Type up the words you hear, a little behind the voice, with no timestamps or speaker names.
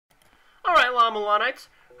Alright, La-Mulanites,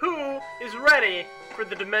 who is ready for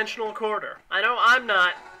the dimensional quarter? I know I'm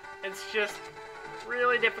not. It's just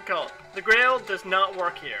really difficult. The Grail does not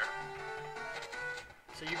work here.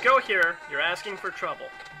 So you go here, you're asking for trouble.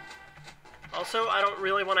 Also, I don't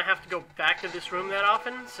really want to have to go back to this room that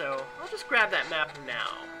often, so I'll just grab that map now.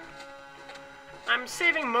 I'm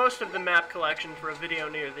saving most of the map collection for a video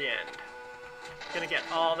near the end. Gonna get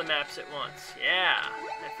all the maps at once. Yeah,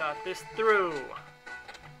 I thought this through.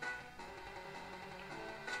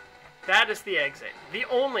 That is the exit. The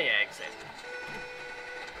only exit.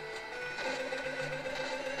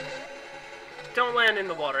 Don't land in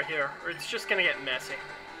the water here, or it's just gonna get messy.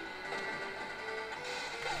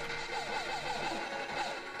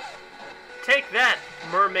 Take that,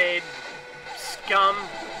 mermaid scum.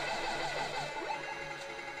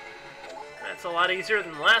 That's a lot easier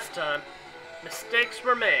than last time. Mistakes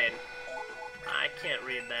were made. I can't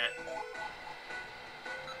read that.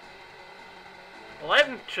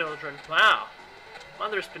 11 children. Wow.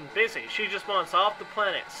 Mother's been busy. She just wants off the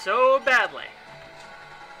planet so badly.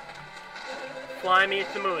 Fly me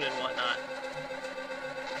to the moon and whatnot.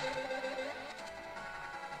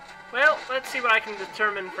 Well, let's see what I can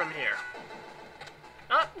determine from here.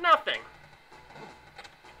 Oh, nothing.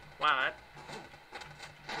 Wow.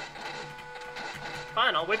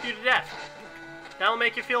 Fine, I'll whip you to death. That'll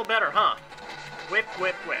make you feel better, huh? Whip,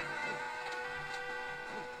 whip, whip.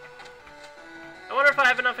 I wonder if I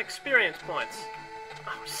have enough experience points.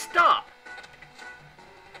 Oh, stop!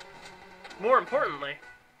 More importantly,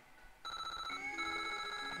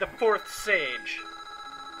 the fourth sage.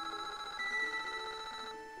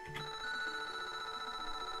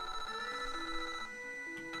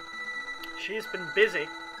 She's been busy.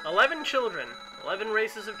 11 children. 11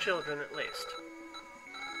 races of children, at least.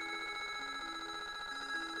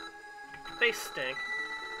 They stink.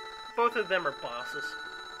 Both of them are bosses.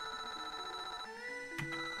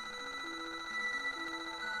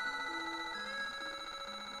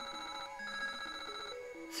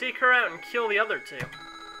 Seek her out and kill the other two.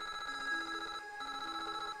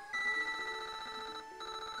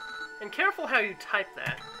 And careful how you type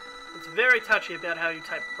that. It's very touchy about how you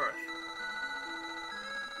type birth.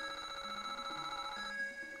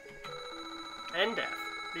 And death.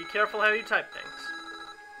 Be careful how you type things.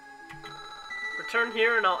 Return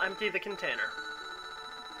here and I'll empty the container.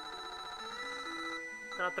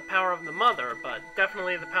 Not the power of the mother, but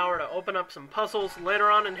definitely the power to open up some puzzles later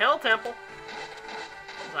on in Hell Temple.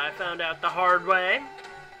 As I found out the hard way.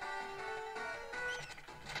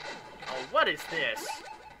 Oh, what is this?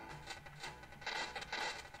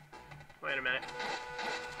 Wait a minute.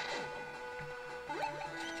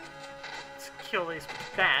 Let's kill this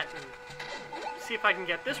bat and see if I can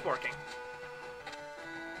get this working.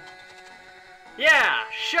 Yeah!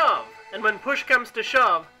 Shove! And when push comes to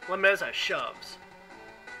shove, La Mesa shoves.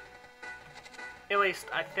 At least,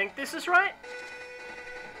 I think this is right?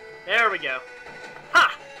 There we go.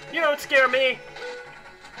 Ha! You don't scare me!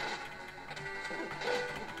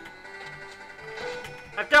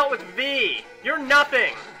 I've dealt with V! You're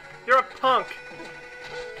nothing! You're a punk!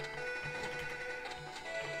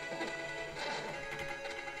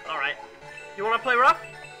 Alright. You wanna play rough?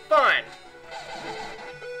 Fine!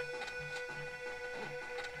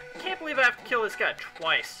 Can't believe I have to kill this guy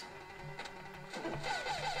twice.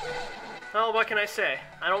 Well, what can I say?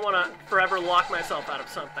 I don't want to forever lock myself out of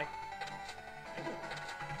something.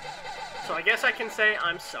 So I guess I can say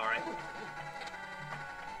I'm sorry.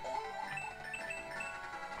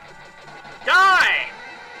 Die!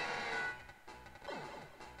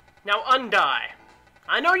 Now undie.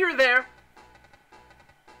 I know you're there.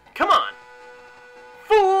 Come on.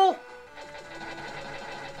 Fool!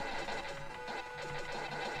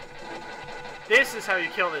 This is how you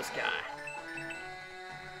kill this guy.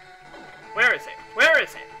 Where is it? Where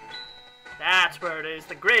is it? That's where it is.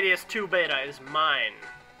 The Gradius 2 Beta is mine.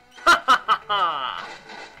 Ha ha ha ha!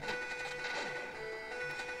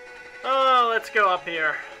 Oh, let's go up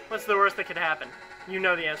here. What's the worst that could happen? You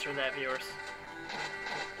know the answer to that, viewers.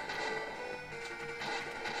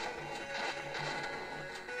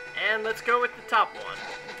 And let's go with the top one.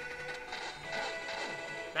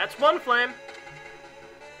 That's one flame.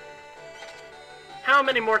 How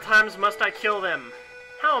many more times must I kill them?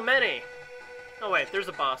 How many? Oh wait, there's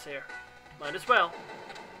a boss here. Might as well.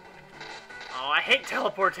 Oh, I hate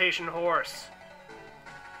teleportation horse.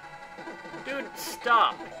 Dude,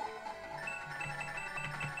 stop.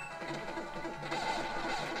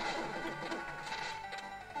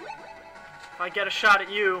 If I get a shot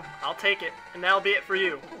at you, I'll take it, and that'll be it for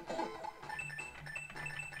you.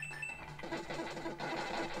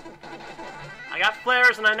 I got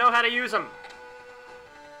flares and I know how to use them.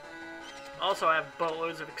 Also, I have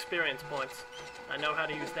boatloads of experience points. I know how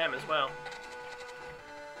to use them as well.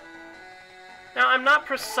 Now, I'm not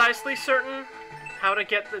precisely certain how to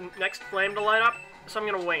get the next flame to light up, so I'm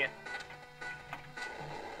gonna wing it.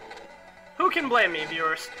 Who can blame me,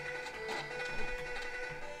 viewers?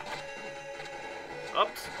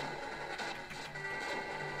 Oops.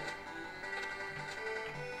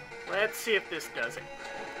 Let's see if this does it.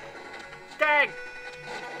 Dag!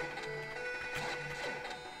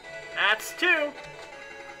 That's 2.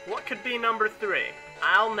 What could be number 3?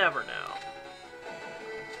 I'll never know.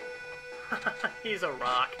 He's a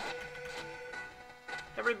rock.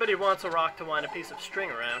 Everybody wants a rock to wind a piece of string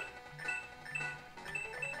around.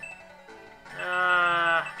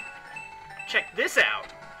 Check this out.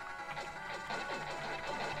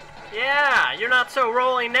 Yeah, you're not so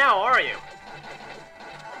rolling now, are you?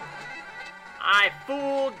 I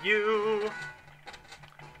fooled you.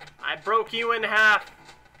 I broke you in half.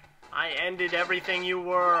 I ended everything you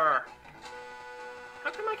were.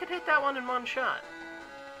 How come I could hit that one in one shot?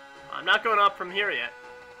 I'm not going up from here yet.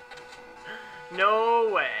 No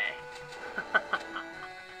way.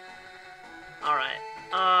 Alright,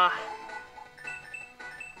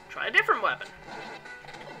 try a different weapon.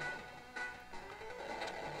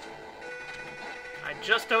 I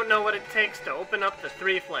just don't know what it takes to open up the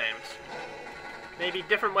 3 flames. Maybe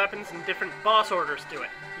different weapons and different boss orders do it.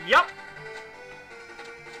 Yup!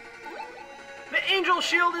 The angel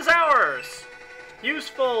shield is ours!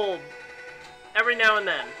 Useful every now and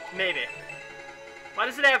then, maybe. Why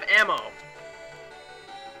does it have ammo?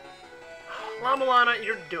 La-Mulana,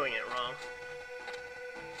 you're doing it wrong.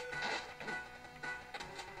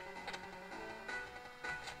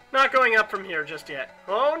 Not going up from here just yet.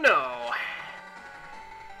 Oh no!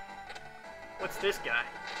 What's this guy?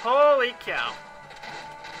 Holy cow.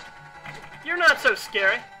 You're not so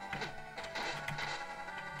scary.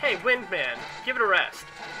 Hey, Windman, give it a rest.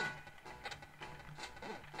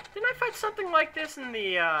 Didn't I fight something like this in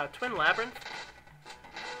the Twin Labyrinth?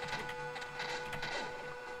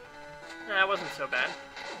 That wasn't so bad,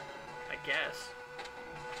 I guess.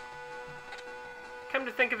 Come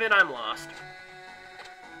to think of it, I'm lost.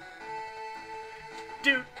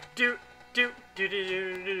 Do do do do do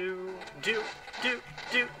do do do do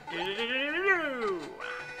do do do.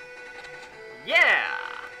 Yeah!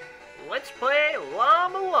 Let's play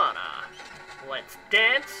La-Mulana. Let's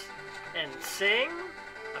dance and sing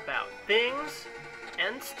about things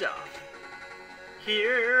and stuff.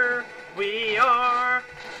 Here we are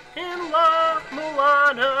in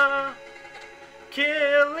La-Mulana,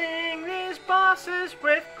 killing these bosses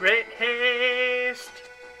with great haste.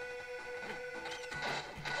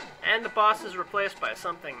 And the boss is replaced by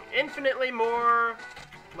something infinitely more,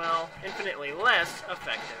 well, infinitely less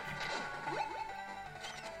effective.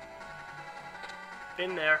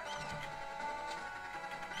 Been there.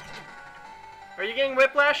 Are you getting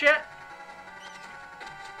whiplash yet?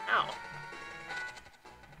 Ow.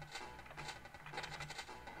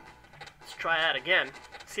 Let's try that again.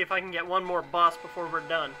 See if I can get one more boss before we're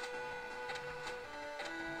done.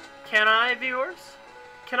 Can I, viewers?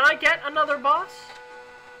 Can I get another boss?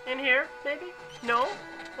 In here, maybe? No?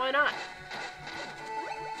 Why not?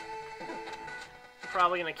 I'm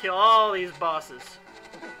probably gonna kill all these bosses.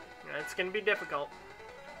 It's gonna be difficult.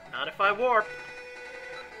 Not if I warp.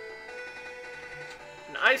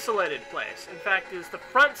 An isolated place. In fact, is the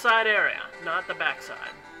front side area, not the back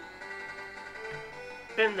side.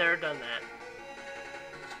 Been there, done that.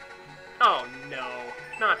 Oh no,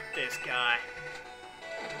 not this guy.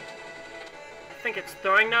 I think it's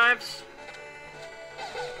throwing knives.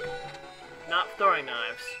 Not throwing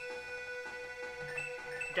knives.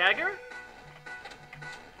 Dagger?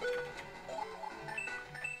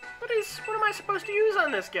 What am I supposed to use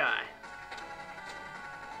on this guy?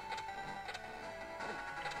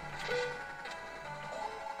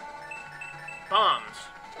 Bombs.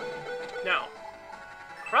 No.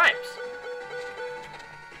 Cripes.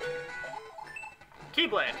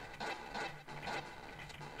 Keyblade.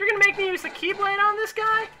 You're gonna make me use the Keyblade on this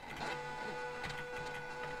guy?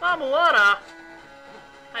 La-Mulana,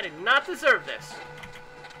 I did not deserve this.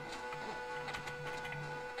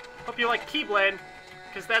 Hope you like Keyblade,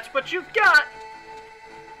 because that's what you've got.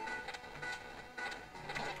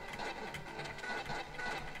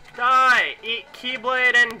 Die! Eat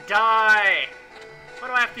Keyblade and die! Why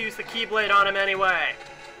do I have to use the Keyblade on him anyway?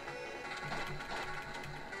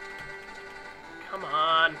 Come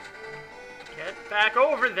on. Get back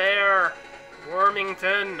over there,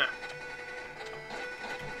 Wormington.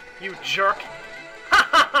 You jerk. Ha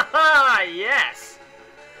ha ha ha! Yes!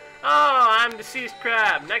 Oh, I'm Deceased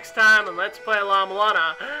Crab. Next time on Let's Play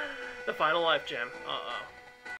La-Mulana, the final life gem. Uh-oh.